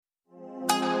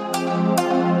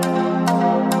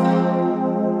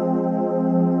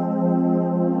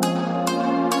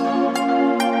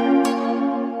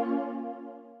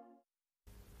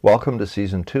Welcome to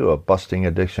Season 2 of Busting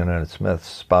Addiction and its Myths,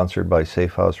 sponsored by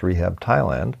Safe House Rehab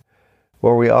Thailand,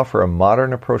 where we offer a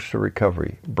modern approach to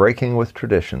recovery, breaking with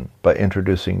tradition by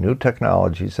introducing new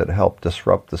technologies that help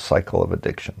disrupt the cycle of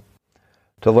addiction.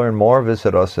 To learn more,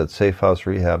 visit us at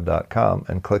safehouserehab.com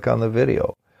and click on the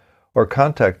video, or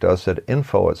contact us at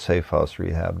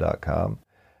info@safehouserehab.com,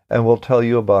 and we'll tell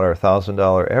you about our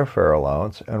 $1,000 airfare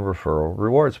allowance and referral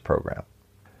rewards program.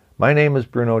 My name is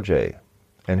Bruno J.,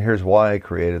 and here's why I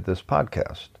created this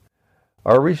podcast.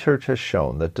 Our research has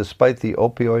shown that despite the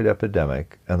opioid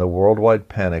epidemic and the worldwide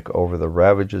panic over the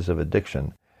ravages of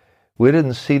addiction, we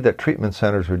didn't see that treatment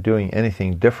centers were doing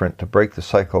anything different to break the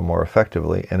cycle more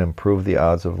effectively and improve the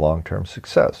odds of long-term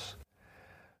success.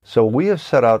 So we have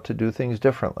set out to do things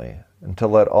differently and to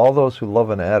let all those who love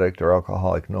an addict or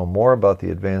alcoholic know more about the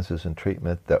advances in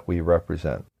treatment that we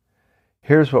represent.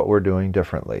 Here's what we're doing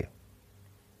differently.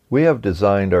 We have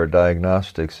designed our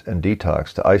diagnostics and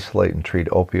detox to isolate and treat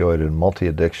opioid and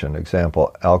multi-addiction,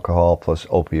 example, alcohol plus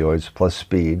opioids plus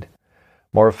speed,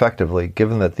 more effectively,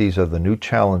 given that these are the new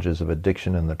challenges of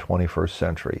addiction in the 21st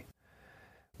century.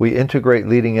 We integrate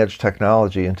leading-edge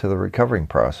technology into the recovering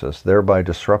process, thereby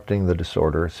disrupting the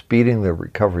disorder, speeding the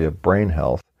recovery of brain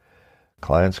health.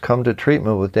 Clients come to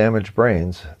treatment with damaged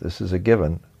brains. This is a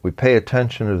given. We pay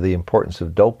attention to the importance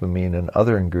of dopamine and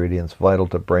other ingredients vital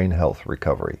to brain health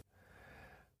recovery.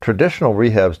 Traditional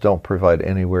rehabs don't provide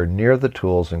anywhere near the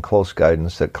tools and close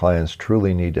guidance that clients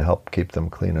truly need to help keep them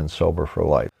clean and sober for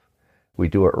life. We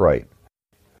do it right.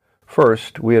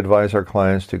 First, we advise our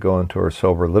clients to go into our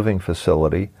sober living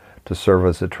facility to serve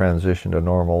as a transition to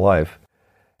normal life,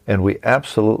 and we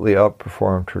absolutely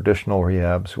outperform traditional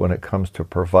rehabs when it comes to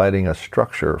providing a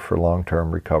structure for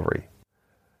long-term recovery.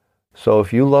 So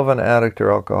if you love an addict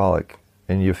or alcoholic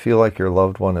and you feel like your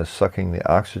loved one is sucking the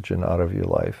oxygen out of your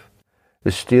life,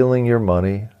 is stealing your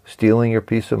money, stealing your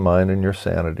peace of mind and your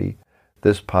sanity,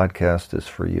 this podcast is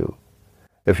for you.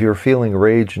 If you're feeling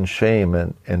rage and shame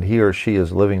and he or she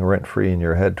is living rent-free in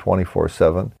your head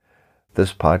 24/7,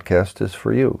 this podcast is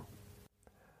for you.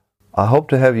 I hope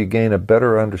to have you gain a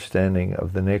better understanding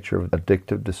of the nature of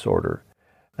addictive disorder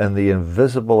and the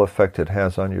invisible effect it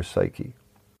has on your psyche.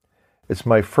 It's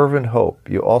my fervent hope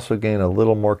you also gain a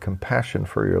little more compassion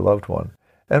for your loved one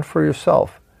and for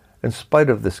yourself, in spite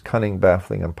of this cunning,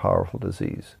 baffling, and powerful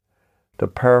disease. To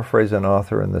paraphrase an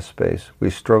author in this space, we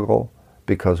struggle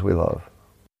because we love.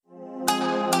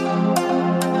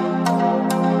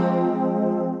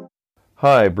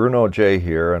 Hi, Bruno J.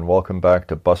 here, and welcome back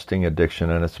to Busting Addiction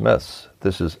and its Myths.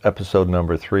 This is episode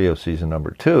number 3 of season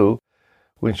number 2,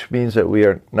 which means that we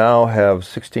now have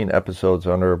 16 episodes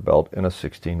under our belt in a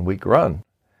 16-week run.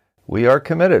 We are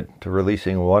committed to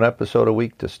releasing one episode a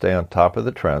week to stay on top of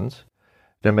the trends,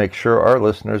 to make sure our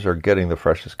listeners are getting the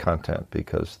freshest content,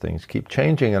 because things keep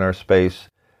changing in our space.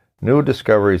 New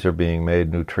discoveries are being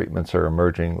made, new treatments are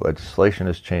emerging, legislation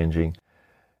is changing,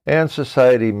 and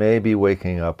society may be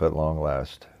waking up at long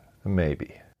last.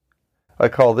 Maybe. I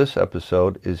call this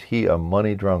episode, Is He a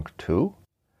Money Drunk Too?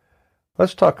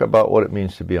 Let's talk about what it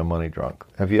means to be a money drunk.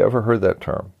 Have you ever heard that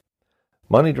term?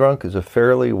 Money drunk is a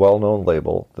fairly well-known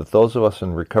label that those of us in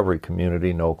the recovery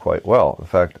community know quite well. In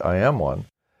fact, I am one.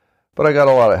 But I got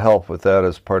a lot of help with that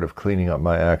as part of cleaning up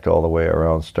my act all the way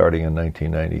around starting in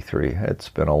 1993. It's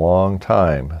been a long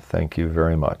time. Thank you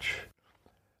very much.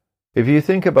 If you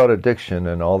think about addiction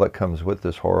and all that comes with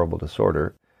this horrible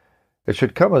disorder, it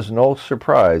should come as no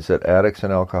surprise that addicts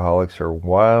and alcoholics are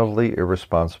wildly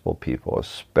irresponsible people,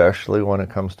 especially when it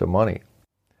comes to money.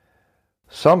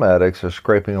 Some addicts are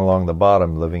scraping along the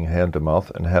bottom, living hand to mouth,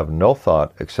 and have no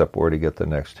thought except where to get the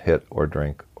next hit or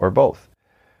drink or both.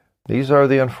 These are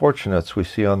the unfortunates we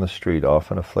see on the street,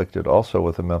 often afflicted also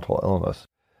with a mental illness,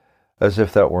 as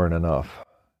if that weren't enough.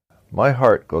 My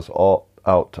heart goes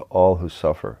out to all who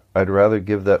suffer. I'd rather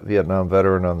give that Vietnam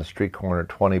veteran on the street corner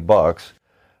 $20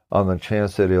 on the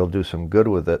chance that he'll do some good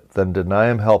with it than deny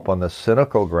him help on the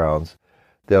cynical grounds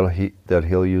that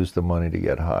he'll use the money to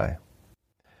get high.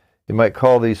 You might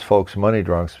call these folks money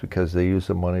drunks because they use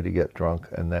the money to get drunk,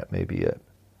 and that may be it.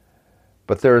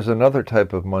 But there is another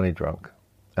type of money drunk,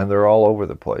 and they're all over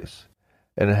the place,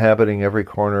 inhabiting every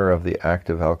corner of the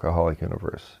active alcoholic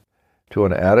universe. To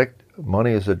an addict,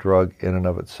 money is a drug in and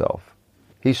of itself.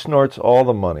 He snorts all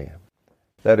the money.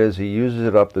 That is, he uses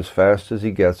it up as fast as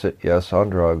he gets it, yes, on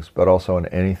drugs, but also on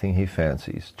anything he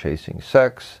fancies, chasing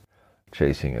sex,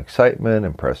 chasing excitement,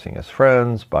 impressing his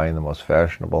friends, buying the most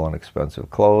fashionable and expensive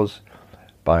clothes,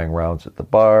 buying rounds at the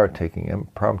bar, taking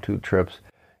impromptu trips,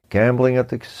 gambling at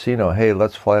the casino. Hey,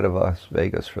 let's fly to Las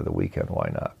Vegas for the weekend, why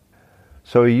not?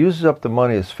 So he uses up the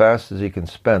money as fast as he can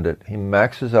spend it. He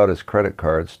maxes out his credit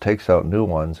cards, takes out new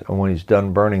ones, and when he's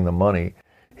done burning the money,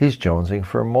 he's jonesing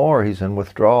for more. He's in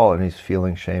withdrawal, and he's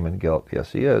feeling shame and guilt.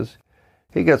 Yes, he is.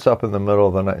 He gets up in the middle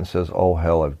of the night and says, "Oh,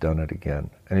 hell, I've done it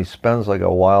again." And he spends like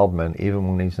a wild man even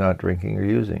when he's not drinking or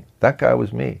using. That guy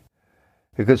was me.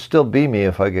 It could still be me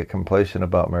if I get complacent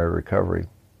about my recovery.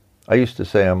 I used to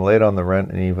say I'm late on the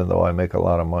rent, and even though I make a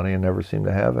lot of money, I never seem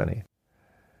to have any.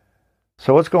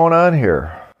 So what's going on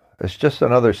here? It's just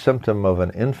another symptom of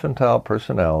an infantile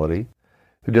personality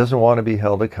who doesn't want to be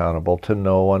held accountable to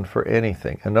no one for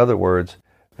anything. In other words,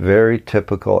 very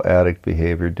typical addict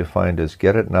behavior defined as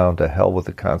get it now, to hell with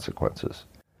the consequences.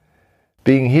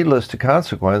 Being heedless to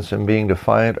consequence and being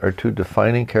defiant are two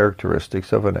defining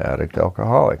characteristics of an addict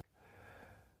alcoholic.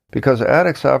 Because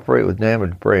addicts operate with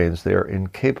damaged brains, they are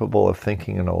incapable of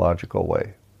thinking in a logical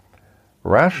way.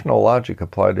 Rational logic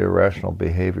applied to irrational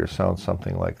behavior sounds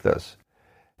something like this.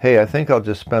 Hey, I think I'll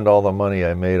just spend all the money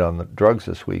I made on the drugs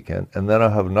this weekend, and then I'll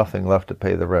have nothing left to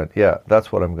pay the rent. Yeah,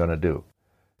 that's what I'm going to do.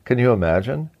 Can you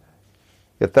imagine?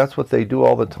 Yet that's what they do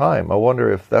all the time. I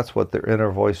wonder if that's what their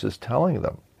inner voice is telling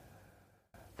them.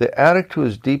 The addict who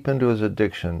is deep into his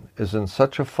addiction is in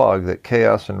such a fog that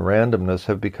chaos and randomness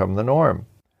have become the norm.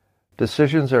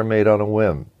 Decisions are made on a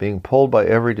whim, being pulled by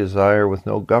every desire with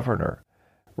no governor.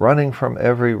 Running from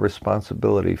every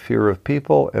responsibility, fear of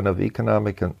people and of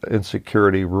economic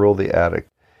insecurity rule the addict,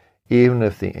 even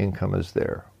if the income is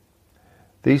there.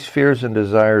 These fears and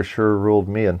desires sure ruled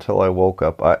me until I woke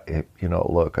up.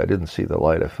 Look, I didn't see the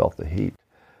light, I felt the heat.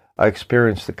 I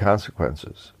experienced the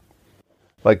consequences.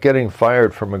 Like getting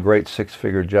fired from a great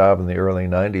six-figure job in the early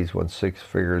 90s when six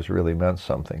figures really meant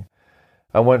something.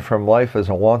 I went from life as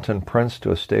a wanton prince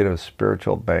to a state of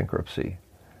spiritual bankruptcy.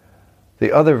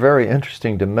 The other very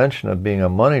interesting dimension of being a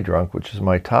money drunk, which is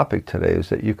my topic today, is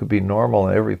that you could be normal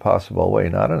in every possible way.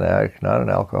 Not an addict, not an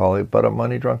alcoholic, but a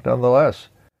money drunk nonetheless.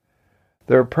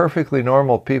 There are perfectly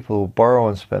normal people who borrow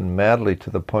and spend madly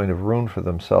to the point of ruin for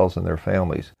themselves and their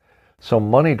families. So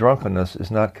money drunkenness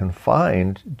is not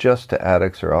confined just to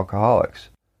addicts or alcoholics.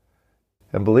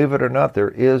 And believe it or not, there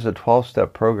is a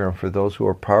 12-step program for those who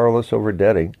are powerless over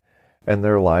debting, and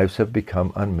their lives have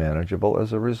become unmanageable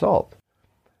as a result.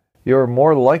 You are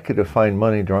more likely to find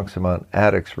money drunks among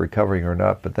addicts recovering or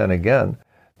not, but then again,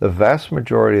 the vast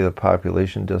majority of the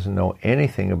population doesn't know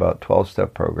anything about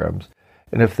 12-step programs,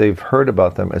 and if they've heard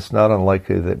about them, it's not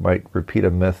unlikely they might repeat a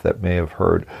myth that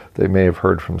they may have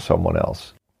heard from someone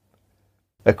else.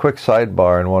 A quick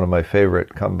sidebar, and one of my favorite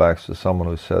comebacks to someone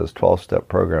who says 12-step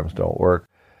programs don't work.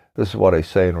 This is what I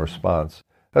say in response.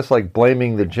 That's like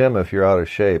blaming the gym if you're out of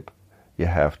shape. You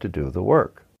have to do the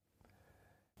work.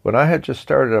 When I had just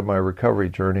started on my recovery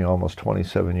journey almost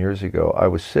 27 years ago, I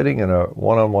was sitting in a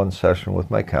one-on-one session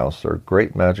with my counselor, a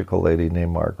great magical lady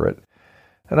named Margaret,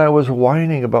 and I was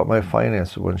whining about my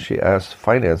finances when she asked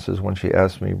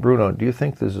me, "Bruno, do you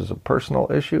think this is a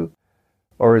personal issue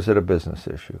or is it a business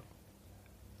issue?"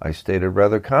 I stated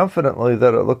rather confidently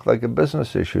that it looked like a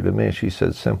business issue to me. She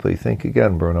said simply, "Think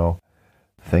again, Bruno.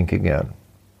 Think again."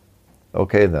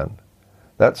 Okay then.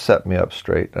 That set me up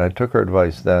straight, and I took her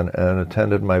advice then and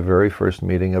attended my very first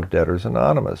meeting of Debtors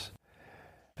Anonymous.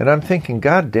 And I'm thinking,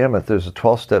 God damn it, there's a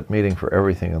 12-step meeting for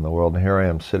everything in the world, and here I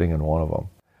am sitting in one of them.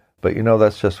 But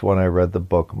that's just when I read the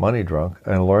book Money Drunk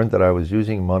and learned that I was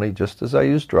using money just as I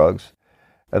used drugs,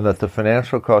 and that the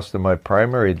financial cost of my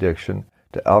primary addiction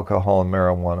to alcohol and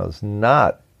marijuana is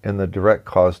not in the direct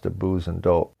cost of booze and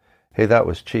dope. Hey, that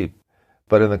was cheap.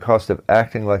 But in the cost of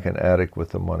acting like an addict with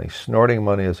the money, snorting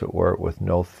money as it were, with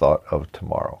no thought of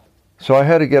tomorrow. So I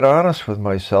had to get honest with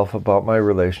myself about my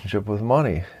relationship with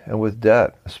money and with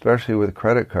debt, especially with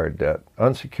credit card debt,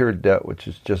 unsecured debt, which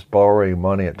is just borrowing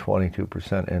money at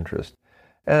 22% interest.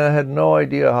 And I had no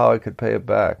idea how I could pay it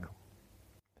back.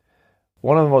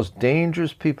 One of the most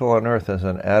dangerous people on earth is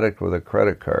an addict with a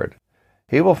credit card.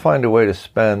 He will find a way to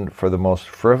spend for the most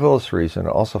frivolous reason, and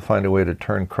also find a way to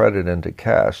turn credit into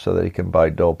cash so that he can buy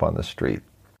dope on the street.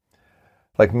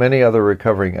 Like many other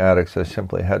recovering addicts, I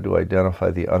simply had to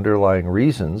identify the underlying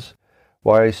reasons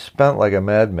why I spent like a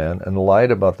madman and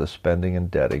lied about the spending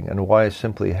and debting, and why I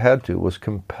simply was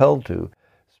compelled to,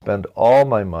 spend all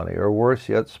my money, or worse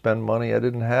yet, spend money I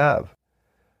didn't have.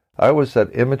 I was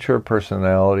that immature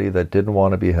personality that didn't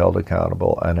want to be held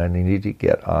accountable, and I needed to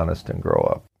get honest and grow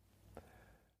up.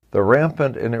 The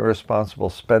rampant and irresponsible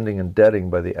spending and debting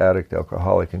by the addict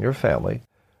alcoholic in your family,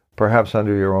 perhaps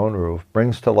under your own roof,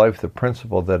 brings to life the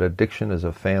principle that addiction is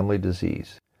a family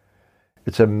disease.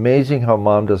 It's amazing how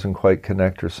mom doesn't quite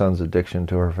connect her son's addiction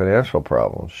to her financial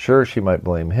problems. Sure, she might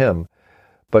blame him,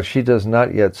 But she does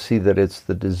not yet see that it's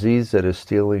the disease that is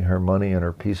stealing her money and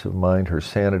her peace of mind, her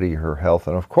sanity, her health,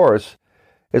 and of course,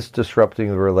 it's disrupting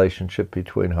the relationship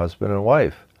between husband and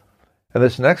wife. And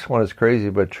this next one is crazy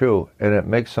but true, and it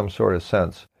makes some sort of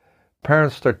sense.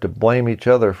 Parents start to blame each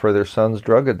other for their son's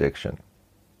drug addiction.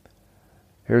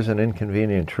 Here's an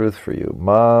inconvenient truth for you.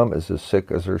 Mom is as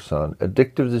sick as her son.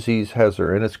 Addictive disease has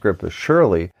her in its grip as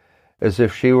surely as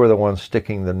if she were the one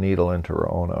sticking the needle into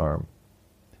her own arm.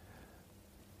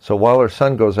 So while her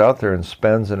son goes out there and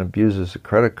spends and abuses a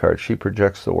credit card, she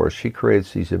projects the worst. She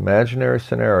creates these imaginary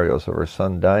scenarios of her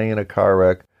son dying in a car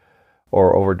wreck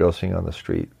or overdosing on the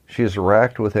street. She is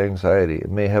racked with anxiety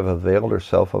and may have availed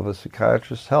herself of a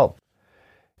psychiatrist's help.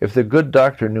 If the good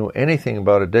doctor knew anything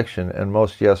about addiction, and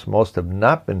most have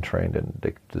not been trained in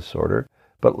addictive disorder,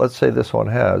 but let's say this one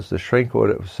has, the shrink would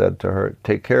have said to her,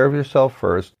 take care of yourself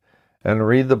first and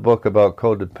read the book about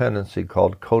codependency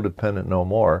called Codependent No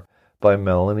More by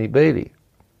Melanie Beattie.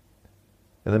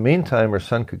 In the meantime, her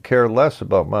son could care less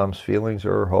about mom's feelings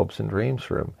or her hopes and dreams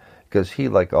for him, because he,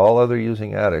 like all other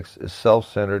using addicts, is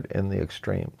self-centered in the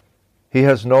extreme. He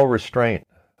has no restraint,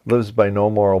 lives by no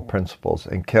moral principles,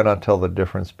 and cannot tell the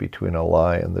difference between a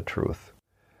lie and the truth.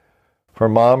 For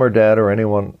mom or dad or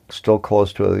anyone still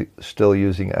close to a still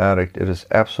using addict, it is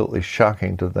absolutely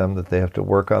shocking to them that they have to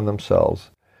work on themselves,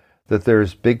 that there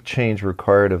is big change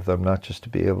required of them, not just to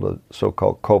be able to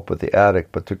so-called cope with the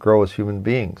addict, but to grow as human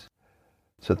beings,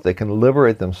 so that they can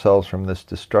liberate themselves from this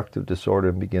destructive disorder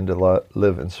and begin to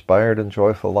live inspired and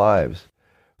joyful lives,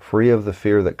 free of the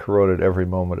fear that corroded every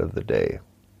moment of the day.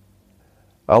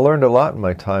 I learned a lot in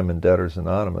my time in Debtors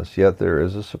Anonymous, yet there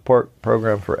is a support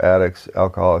program for addicts,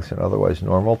 alcoholics, and otherwise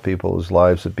normal people whose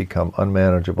lives have become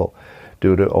unmanageable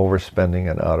due to overspending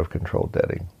and out-of-control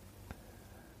debting.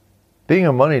 Being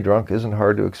a money drunk isn't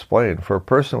hard to explain. For a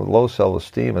person with low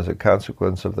self-esteem as a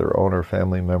consequence of their own or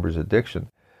family member's addiction,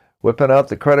 whipping out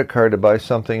the credit card to buy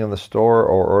something in the store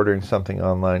or ordering something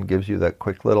online gives you that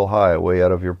quick little high, a way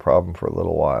out of your problem for a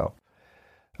little while.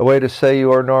 A way to say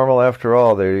you are normal after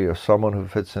all, that you are someone who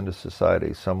fits into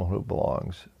society, someone who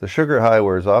belongs. The sugar high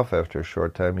wears off after a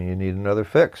short time and you need another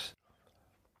fix.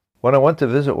 When I went to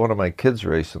visit one of my kids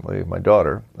recently, my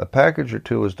daughter, a package or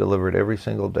two was delivered every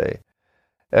single day.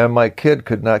 And my kid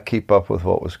could not keep up with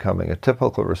what was coming. A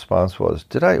typical response was,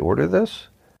 "Did I order this?"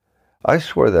 I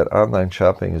swear that online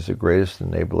shopping is the greatest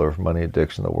enabler of money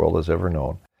addiction the world has ever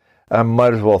known. I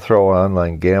might as well throw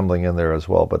online gambling in there as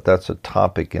well, but that's a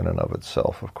topic in and of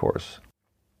itself, of course.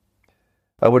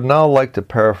 I would now like to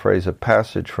paraphrase a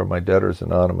passage from my Debtors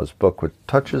Anonymous book, which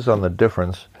touches on the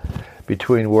difference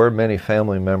between where many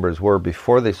family members were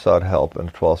before they sought help in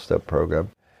a 12-step program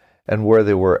and where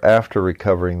they were after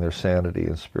recovering their sanity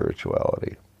and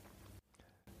spirituality.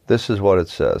 This is what it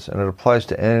says, and it applies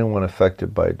to anyone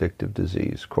affected by addictive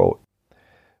disease. Quote,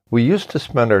 "We used to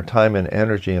spend our time and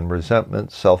energy in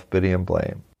resentment, self-pity, and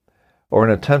blame, or in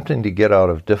attempting to get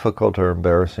out of difficult or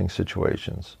embarrassing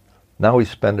situations. Now we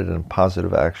spend it in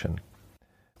positive action.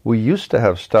 We used to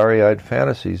have starry-eyed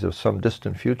fantasies of some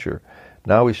distant future.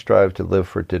 Now we strive to live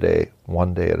for today,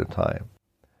 one day at a time.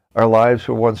 Our lives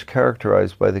were once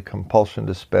characterized by the compulsion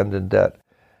to spend in debt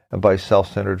and by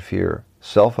self-centered fear,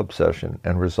 self-obsession,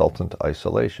 and resultant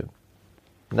isolation.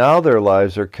 Now their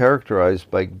lives are characterized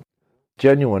by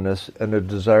genuineness and a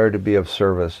desire to be of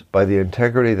service, by the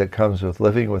integrity that comes with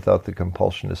living without the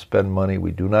compulsion to spend money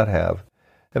we do not have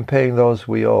and paying those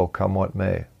we owe, come what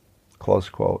may." Close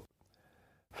quote.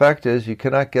 Fact is, you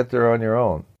cannot get there on your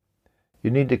own. You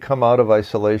need to come out of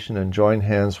isolation and join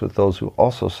hands with those who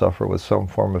also suffer with some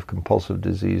form of compulsive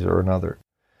disease or another.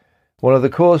 One of the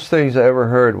coolest things I ever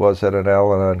heard was at an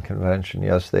Al-Anon convention.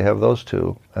 Yes, they have those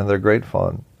too, and they're great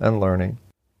fun and learning.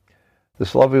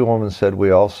 This lovely woman said,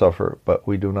 "We all suffer, but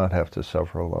we do not have to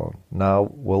suffer alone. Nor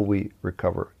will we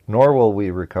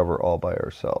recover all by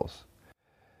ourselves."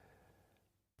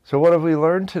 So what have we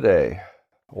learned today?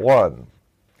 1.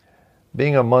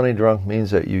 Being a money drunk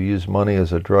means that you use money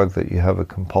as a drug that you have a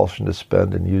compulsion to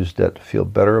spend and use debt to feel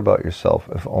better about yourself,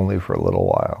 if only for a little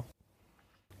while.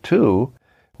 2,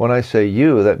 when I say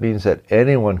you, that means that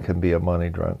anyone can be a money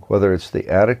drunk, whether it's the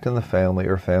addict in the family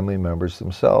or family members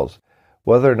themselves,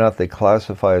 whether or not they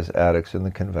classify as addicts in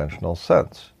the conventional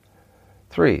sense.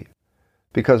 3,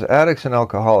 because addicts and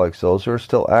alcoholics, those who are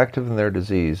still active in their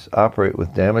disease, operate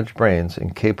with damaged brains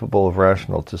incapable of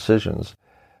rational decisions,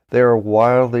 they are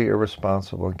wildly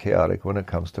irresponsible and chaotic when it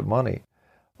comes to money,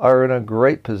 are in a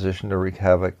great position to wreak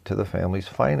havoc to the family's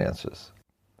finances.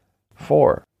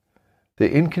 4.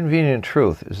 The inconvenient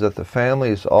truth is that the family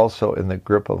is also in the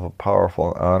grip of a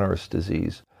powerful and onerous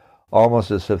disease,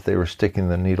 almost as if they were sticking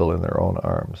the needle in their own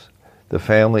arms. The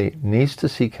family needs to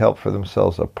seek help for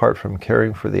themselves apart from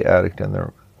caring for the addict in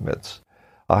their midst.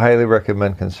 I highly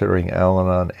recommend considering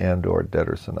Al-Anon and/or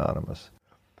Debtors Anonymous.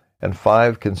 And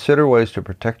 5, consider ways to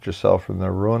protect yourself from the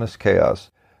ruinous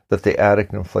chaos that the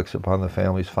addict inflicts upon the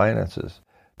family's finances,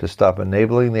 to stop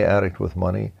enabling the addict with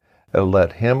money and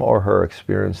let him or her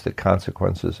experience the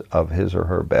consequences of his or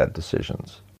her bad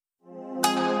decisions.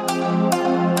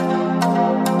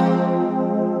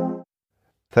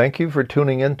 Thank you for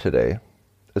tuning in today.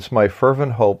 It's my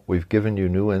fervent hope we've given you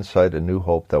new insight and new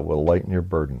hope that will lighten your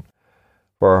burden.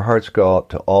 For our hearts go out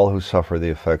to all who suffer the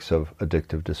effects of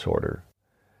addictive disorder.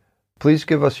 Please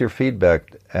give us your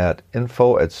feedback at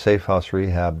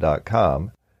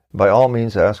info@safehouserehab.com. By all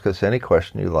means, ask us any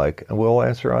question you like, and we'll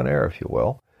answer on air if you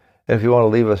will. And if you want to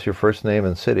leave us your first name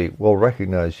and city, we'll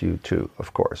recognize you too,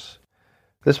 of course.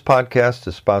 This podcast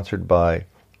is sponsored by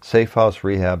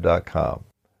safehouserehab.com,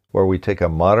 where we take a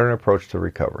modern approach to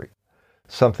recovery,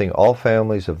 something all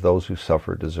families of those who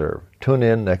suffer deserve. Tune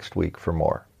in next week for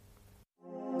more.